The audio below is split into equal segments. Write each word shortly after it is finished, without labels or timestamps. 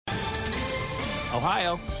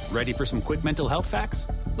Ohio, ready for some quick mental health facts?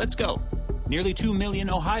 Let's go. Nearly 2 million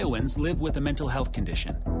Ohioans live with a mental health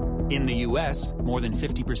condition. In the U.S., more than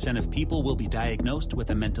 50% of people will be diagnosed with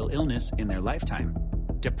a mental illness in their lifetime.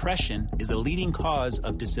 Depression is a leading cause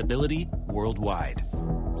of disability worldwide.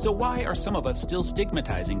 So why are some of us still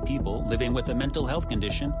stigmatizing people living with a mental health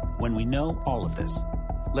condition when we know all of this?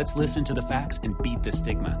 Let's listen to the facts and beat the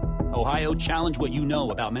stigma. Ohio, challenge what you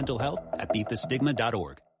know about mental health at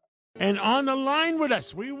beatthestigma.org. And on the line with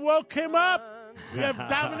us, we woke him up. We have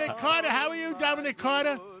Dominic Carter. How are you, Dominic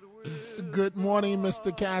Carter? Good morning,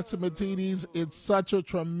 Mr. Catsimatidis. It's such a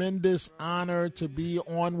tremendous honor to be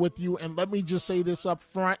on with you. And let me just say this up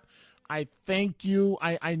front. I thank you.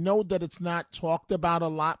 I know that it's not talked about a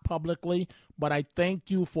lot publicly, but I thank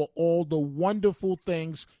you for all the wonderful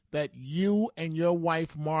things that you and your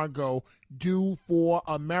wife, Margot, do for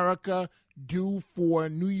America, do for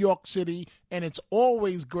New York City, and it's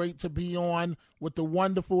always great to be on with the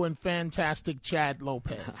wonderful and fantastic Chad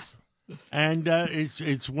Lopez. And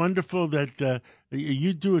it's wonderful that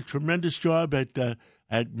you do a tremendous job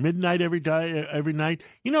at midnight every night.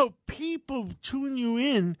 You know, people tune you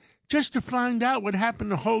in just to find out what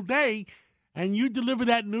happened the whole day, and you deliver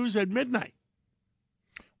that news at midnight.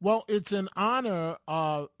 Well, it's an honor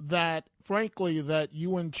that, frankly, that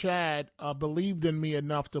you and Chad believed in me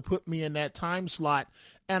enough to put me in that time slot.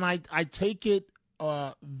 And I take it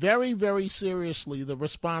very, very seriously, the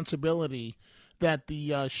responsibility that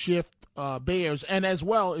the shift bears, and as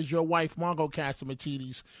well as your wife, Margot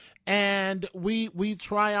Catsimatidis. And we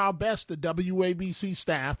try our best, the WABC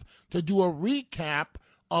staff, to do a recap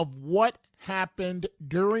of what happened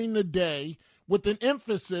during the day, with an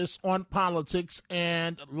emphasis on politics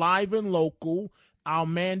and live and local, our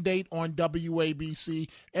mandate on WABC.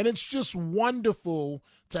 And it's just wonderful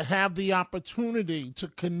to have the opportunity to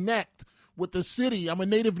connect with the city. I'm a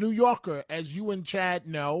native New Yorker, as you and Chad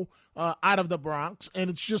know, out of the Bronx. And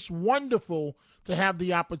it's just wonderful to have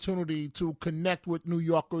the opportunity to connect with New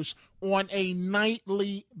Yorkers on a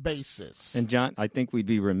nightly basis. And, John, I think we'd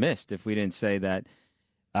be remiss if we didn't say that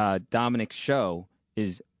Dominic's show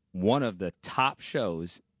is one of the top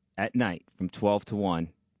shows at night from 12 to 1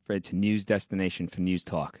 for it's a news destination for news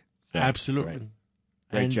talk. So, absolutely.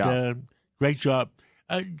 Great job. Great job.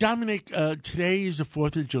 Dominic, today is the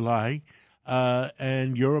 4th of July,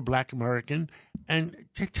 and you're a Black American. And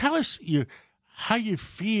tell us how you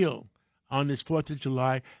feel on this 4th of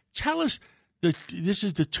July. Tell us that this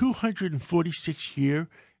is the 246th year,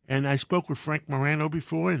 and I spoke with Frank Morano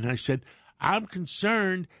before, and I said, I'm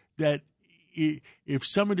concerned that if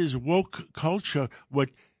some of this woke culture,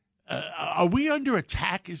 are we under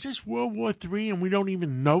attack? Is this World War III and we don't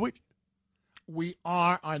even know it? We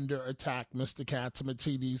are under attack, Mr.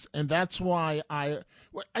 Catsimatidis, and that's why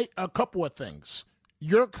a couple of things.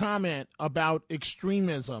 Your comment about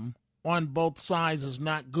extremism on both sides is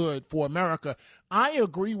not good for America. I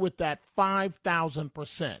agree with that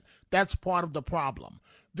 5,000%. That's part of the problem.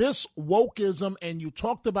 This wokeism, and you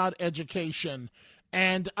talked about education,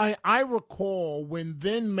 and I recall when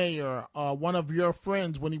then Mayor, one of your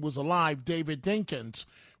friends when he was alive, David Dinkins,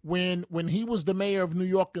 when he was the mayor of New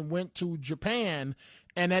York and went to Japan,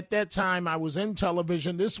 and at that time I was in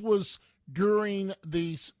television. This was during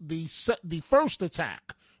the first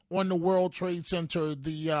attack on the World Trade Center,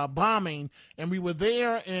 the bombing, and we were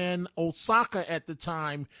there in Osaka at the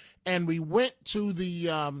time, and we went to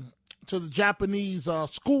the Japanese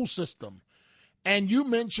school system. And you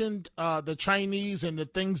mentioned the Chinese and the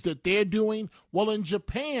things that they're doing. Well, in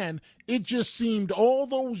Japan, it just seemed all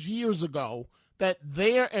those years ago that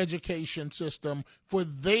their education system for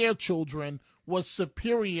their children was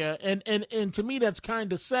superior. And to me, that's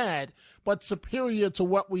kind of sad, but superior to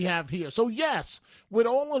what we have here. So, yes, with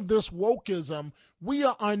all of this wokeism, we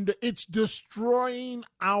are it's destroying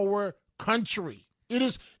our country. It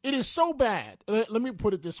is so bad. Let me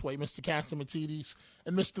put it this way, Mr. Catsimatidis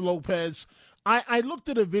and Mr. Lopez. I looked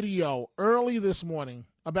at a video early this morning,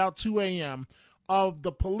 about 2 a.m., of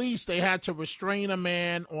the police. They had to restrain a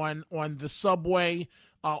man on the subway,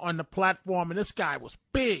 on the platform, and this guy was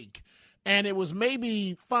big. And it was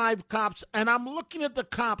maybe 5 cops, and I'm looking at the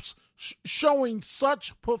cops showing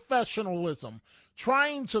such professionalism,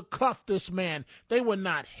 trying to cuff this man. They were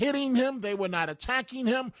not hitting him. They were not attacking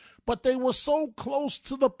him, but they were so close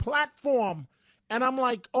to the platform. And I'm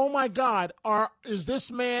like, oh, my God, is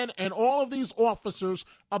this man and all of these officers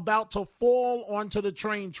about to fall onto the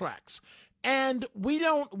train tracks? And we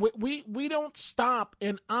don't stop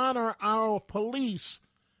and honor our police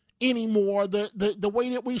anymore the way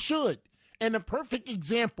that we should. And the perfect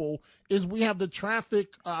example is we have the tragic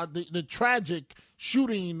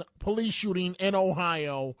police shooting in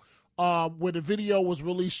Ohio where the video was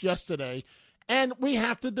released yesterday, and we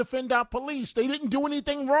have to defend our police. They didn't do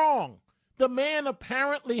anything wrong. The man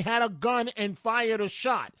apparently had a gun and fired a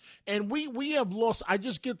shot. And we have lost. I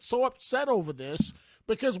just get so upset over this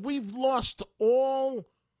because we've lost all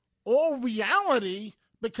reality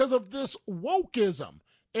because of this wokeism.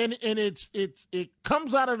 And it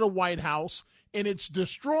comes out of the White House, and it's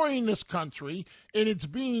destroying this country, and it's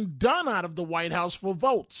being done out of the White House for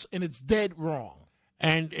votes, and it's dead wrong.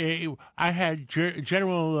 And I had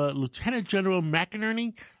Lieutenant General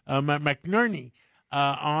McInerney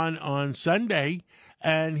on Sunday,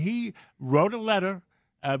 and he wrote a letter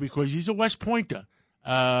because he's a West Pointer,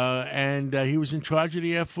 and he was in charge of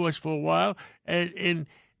the Air Force for a while, and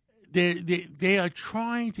they are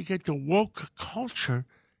trying to get the woke culture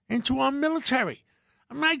into our military.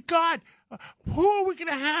 My God, who are we going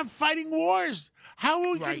to have fighting wars? How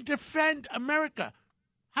are we going to defend America?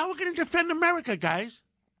 How are we going to defend America, guys?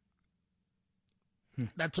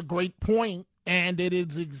 That's a great point, and it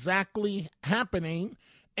is exactly happening.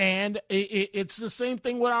 And it's the same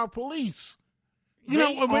thing with our police.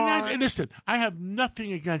 Listen, I have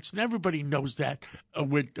nothing against, and everybody knows that,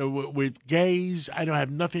 with gays. I don't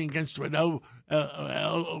have nothing against whatever number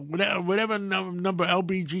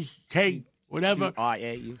LBGK, whatever.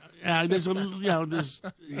 It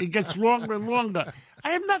gets longer and longer.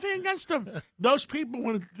 I have nothing against them. Those people,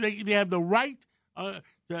 when they have the right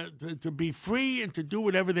to be free and to do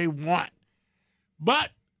whatever they want.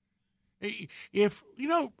 But if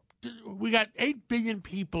we got 8 billion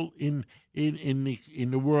people in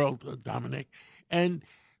the world, Dominic, and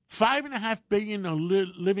 5.5 billion are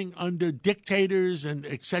living under dictators and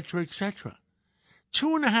et cetera, et cetera.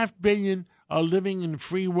 2.5 billion are living in the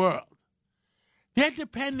free world. They're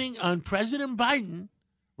depending on President Biden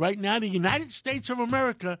right now, the United States of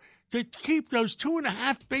America, to keep those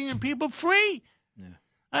 2.5 billion people free. Yeah.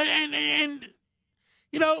 And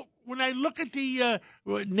when I look at the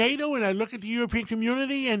NATO and I look at the European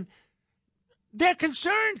community, and they're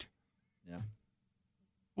concerned. Yeah.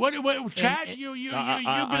 What Chad? You've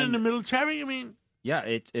been in the military. I mean. Yeah,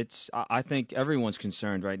 it's. I think everyone's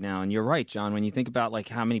concerned right now, and you're right, John. When you think about like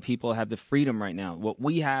how many people have the freedom right now, what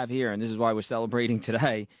we have here, and this is why we're celebrating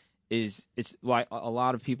today, it's why a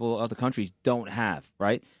lot of people, other countries, don't have.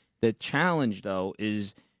 Right. The challenge, though,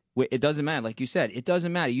 is it doesn't matter. Like you said, it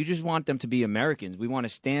doesn't matter. You just want them to be Americans. We want to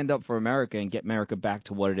stand up for America and get America back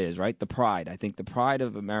to what it is. Right. The pride. I think the pride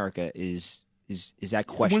of America is that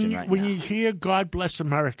question right now. When you hear "God bless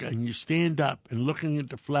America" and you stand up and looking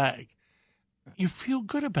at the flag, you feel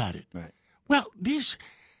good about it. Right. Well,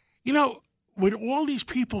 with all these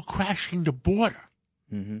people crashing the border,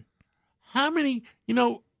 how many,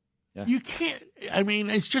 you can't, I mean,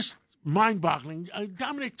 it's just mind-boggling.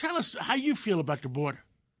 Dominic, tell us how you feel about the border.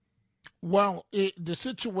 Well, the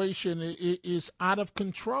situation is out of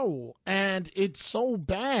control, and it's so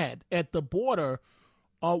bad at the border.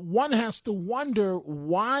 One has to wonder,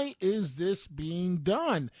 why is this being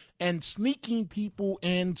done? And sneaking people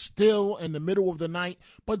in still in the middle of the night.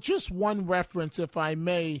 But just one reference, if I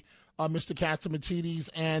may, Mr. Catsimatidis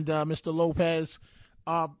and Mr. Lopez,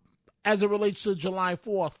 as it relates to July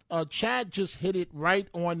 4th, Chad just hit it right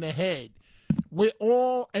on the head. We're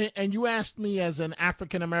all, and you asked me as an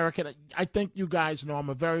African-American, I think you guys know I'm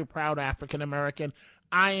a very proud African-American.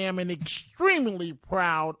 I am an extremely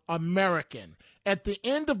proud American. At the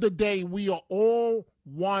end of the day, we are all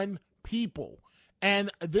one people.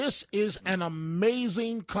 And this is an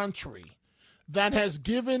amazing country that has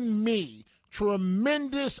given me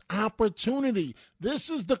tremendous opportunity. This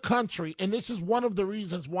is the country, and this is one of the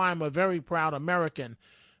reasons why I'm a very proud American,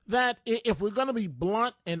 that if we're going to be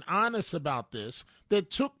blunt and honest about this, that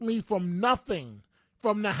took me from nothing,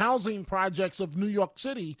 from the housing projects of New York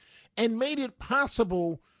City, and made it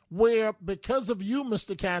possible where, because of you,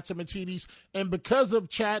 Mr. Catsimatidis, and because of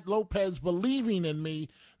Chad Lopez believing in me,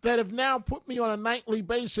 that have now put me on a nightly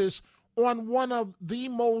basis on one of the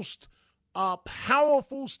most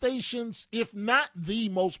powerful stations, if not the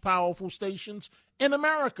most powerful stations in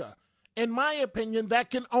America. In my opinion, that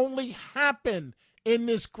can only happen in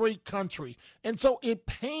this great country. And so it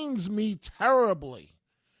pains me terribly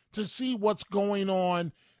to see what's going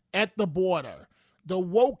on at the border, the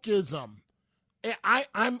wokeism.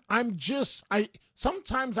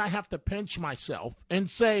 Sometimes I have to pinch myself and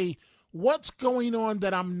say, what's going on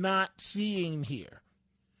that I'm not seeing here?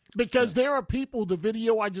 Because there are people, the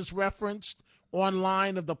video I just referenced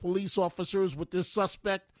online of the police officers with this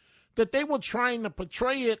suspect, that they were trying to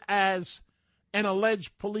portray it as an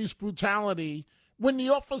alleged police brutality when the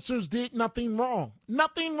officers did nothing wrong.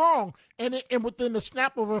 Nothing wrong. And within the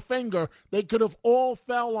snap of a finger, they could have all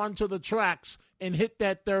fell onto the tracks and hit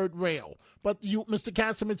that third rail. But you, Mr.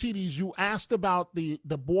 Catsimatidis, you asked about the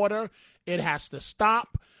border. It has to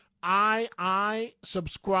stop. I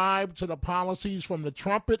subscribe to the policies from the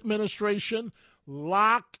Trump administration.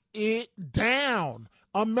 Lock it down.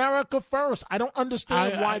 America first. I don't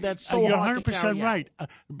understand why that's so you're hard to carry 100% right. out.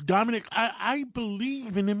 Dominic, I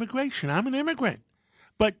believe in immigration. I'm an immigrant.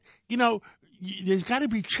 But, there's got to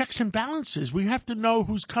be checks and balances. We have to know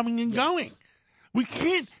who's coming and going. We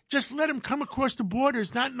can't just let them come across the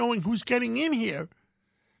borders not knowing who's getting in here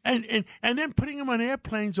and then putting them on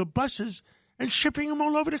airplanes or buses and shipping them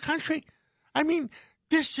all over the country. I mean,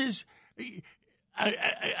 this is,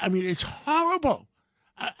 I mean, it's horrible.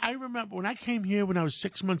 I remember when I came here when I was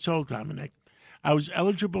 6 months old, Dominic, I was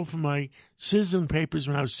eligible for my citizen papers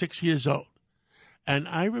when I was 6 years old. And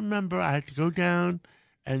I remember I had to go down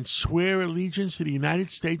and swear allegiance to the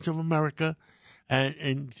United States of America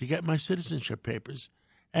and to get my citizenship papers.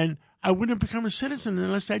 And I wouldn't become a citizen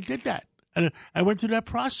unless I did that. And I went through that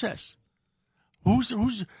process.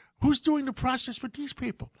 Who's doing the process with these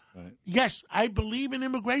people? Right. Yes, I believe in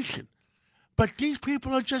immigration, but these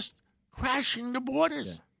people are just crashing the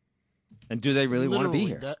borders. Yeah. And do they really want to be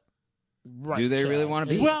here? Right, do they really want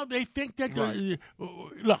to be here? Well, they think that,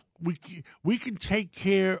 look, we can take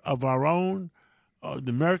care of our own.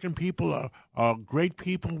 The American people are great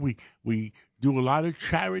people. We do a lot of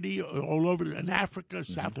charity all over in Africa,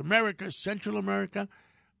 South America, Central America.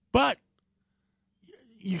 But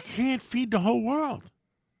you can't feed the whole world.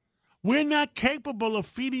 We're not capable of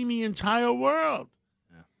feeding the entire world.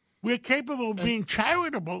 Yeah. We're capable of being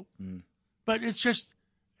charitable, but it's just,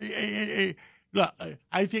 look,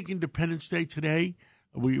 I think Independence Day today,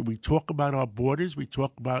 we talk about our borders. We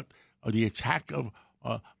talk about the attack of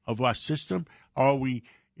our system.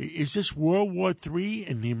 Is this World War III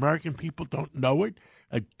and the American people don't know it?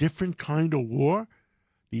 A different kind of war?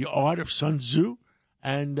 The art of Sun Tzu?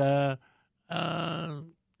 And Dominic,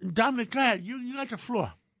 go ahead. You got the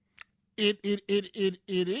floor. It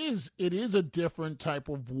is a different type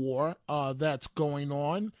of war that's going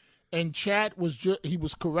on. And Chad he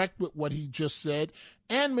was correct with what he just said.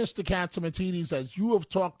 And Mr. Catsimatidis, as you have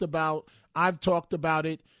talked about, I've talked about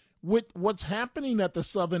it. With what's happening at the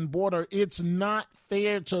southern border, it's not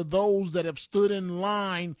fair to those that have stood in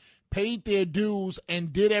line, paid their dues,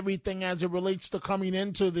 and did everything as it relates to coming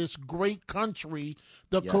into this great country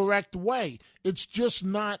the correct way. It's just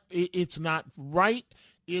not. It's not right.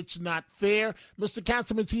 It's not fair. Mr.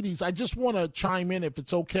 Catsimatidis, I just want to chime in if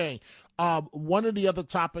it's okay. One of the other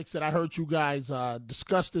topics that I heard you guys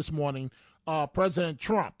discuss this morning, President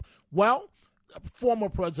Trump. Well, former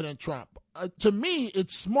President Trump. To me,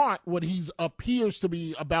 it's smart what he appears to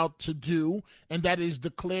be about to do, and that is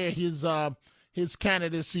declare his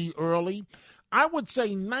candidacy early. I would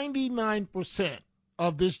say 99%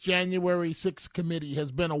 of this January 6th committee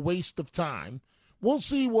has been a waste of time. We'll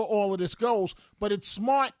see where all of this goes, but it's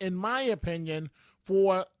smart, in my opinion,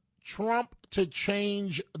 for Trump to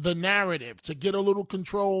change the narrative, to get a little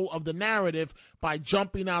control of the narrative by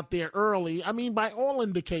jumping out there early. I mean, by all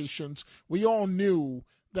indications, we all knew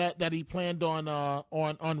that he planned on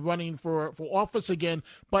running for office again.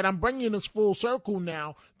 But I'm bringing this full circle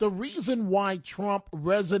now. The reason why Trump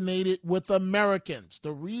resonated with Americans,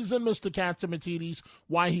 the reason, Mr. Catsimatidis,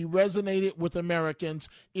 why he resonated with Americans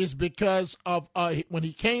is because of when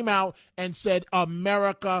he came out and said,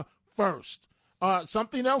 America first.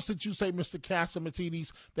 Something else that you say, Mr.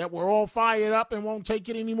 Catsimatidis, that we're all fired up and won't take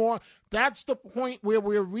it anymore. That's the point where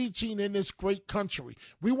we're reaching in this great country.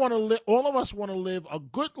 We want to live. All of us want to live a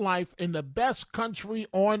good life in the best country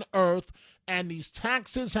on earth, and these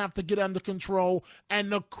taxes have to get under control,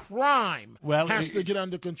 and the crime has to get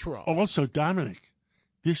under control. Also, Dominic,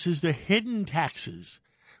 this is the hidden taxes.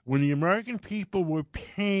 When the American people were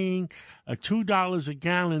paying $2 a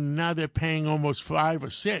gallon, now they're paying almost $5 or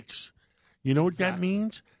 $6. You know what that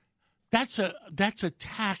means? That's a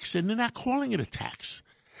tax, and they're not calling it a tax.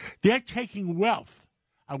 They're taking wealth.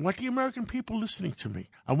 I want the American people listening to me.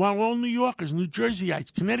 I want all New Yorkers, New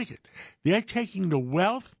Jerseyites, Connecticut. They're taking the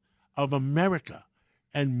wealth of America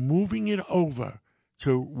and moving it over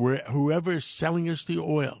to whoever is selling us the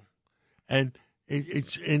oil. And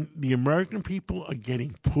the American people are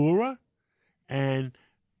getting poorer, and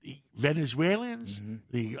the Venezuelans,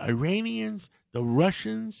 the Iranians, the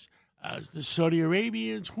Russians, the Saudi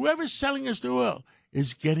Arabians, whoever's selling us the oil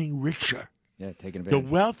is getting richer. Yeah, taking advantage. The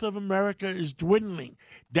wealth of America is dwindling.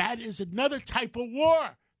 That is another type of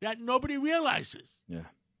war that nobody realizes. Yeah,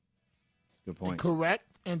 good point. Correct.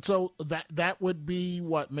 And so that would be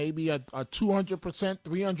what, maybe a 200%,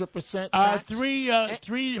 300% tax?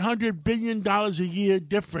 $300 billion a year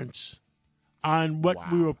difference on what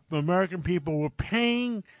American people were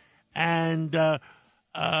paying and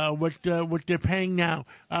what they're paying now.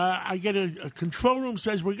 I get a control room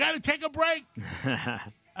says we got to take a break.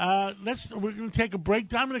 We're going to take a break.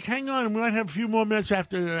 Dominic, hang on, and we might have a few more minutes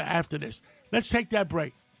after this. Let's take that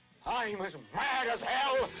break. I'm as mad as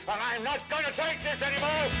hell, and I'm not going to take this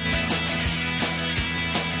anymore.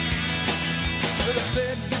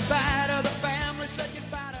 Said goodbye to the family, said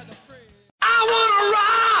goodbye to the friends. I want to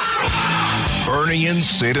rock! Bernie and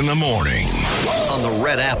Sid in the morning on the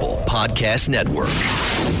Red Apple Podcast Network.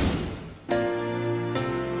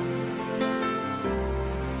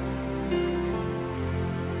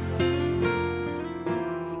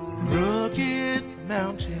 Rugged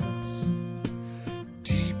mountains,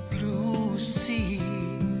 deep blue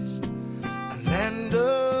seas, a land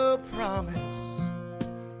of promise,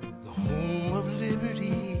 the home of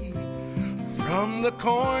liberty. From the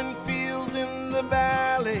cornfields in the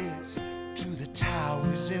valleys to the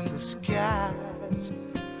towers in the skies,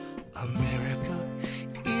 America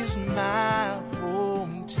is my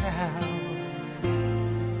hometown.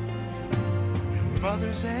 Where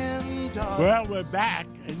mothers and daughters. Well, we're back,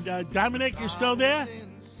 and Dominic is still there.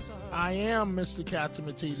 I am, Mr.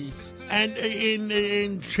 Catsimatidis. And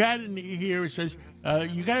in chat in here it says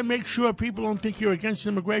you got to make sure people don't think you're against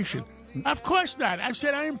immigration. Of course not. I've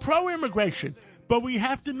said I am pro-immigration, but we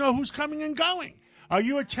have to know who's coming and going. Are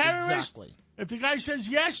you a terrorist? Exactly. If the guy says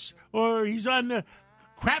yes or he's on the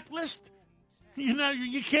crap list,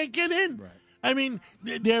 you can't get in. Right. I mean,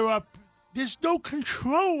 there's no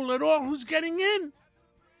control at all who's getting in.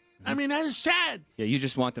 I mean, that is sad. Yeah, you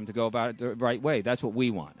just want them to go about it the right way. That's what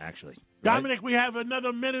we want, actually. Right? Dominic, we have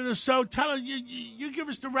another minute or so. Tell us, you give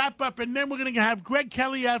us the wrap-up, and then we're going to have Greg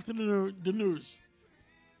Kelly after the news.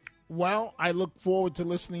 Well, I look forward to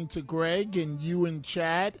listening to Greg and you and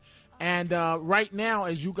Chad. And right now,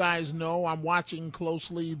 as you guys know, I'm watching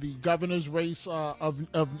closely the governor's race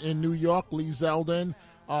in New York. Lee Zeldin,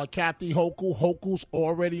 Kathy Hochul. Hochul's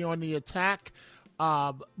already on the attack.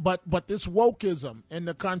 But this wokeism in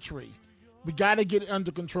the country, we got to get it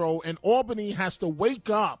under control. And Albany has to wake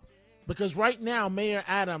up because right now, Mayor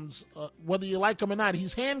Adams, whether you like him or not,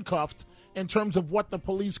 he's handcuffed in terms of what the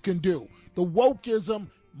police can do. The wokeism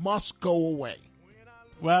must go away.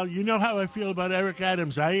 Well, you know how I feel about Eric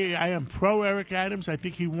Adams. I am pro Eric Adams. I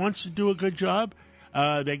think he wants to do a good job.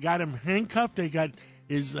 They got him handcuffed. They got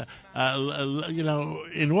his, in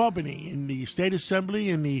Albany, in the state assembly,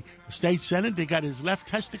 in the state senate, they got his left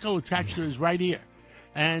testicle attached to his right ear.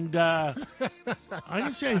 And I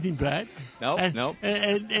didn't say anything bad. Nope.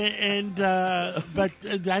 But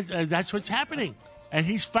that's what's happening. And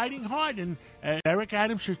he's fighting hard. And Eric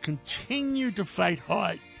Adams should continue to fight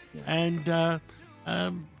hard. Yeah. And it's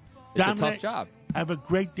Dominic, a tough job. Have a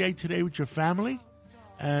great day today with your family.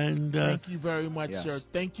 And thank you very much, sir.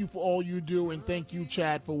 Thank you for all you do, and thank you,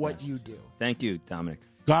 Chad, for what you do. Thank you, Dominic.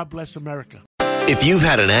 God bless America. If you've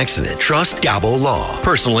had an accident, trust Gabo Law.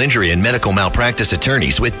 Personal injury and medical malpractice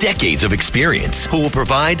attorneys with decades of experience who will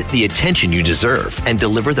provide the attention you deserve and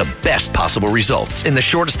deliver the best possible results in the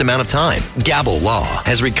shortest amount of time. Gabo Law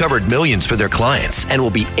has recovered millions for their clients and will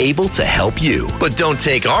be able to help you. But don't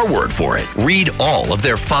take our word for it. Read all of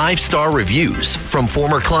their 5-star reviews from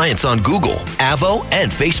former clients on Google, Avo,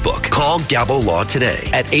 and Facebook. Call Gabo Law today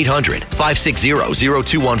at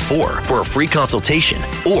 800-560-0214 for a free consultation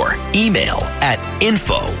or email at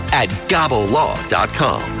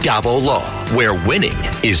info@gabolaw.com. Gabo Law, where winning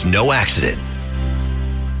is no accident.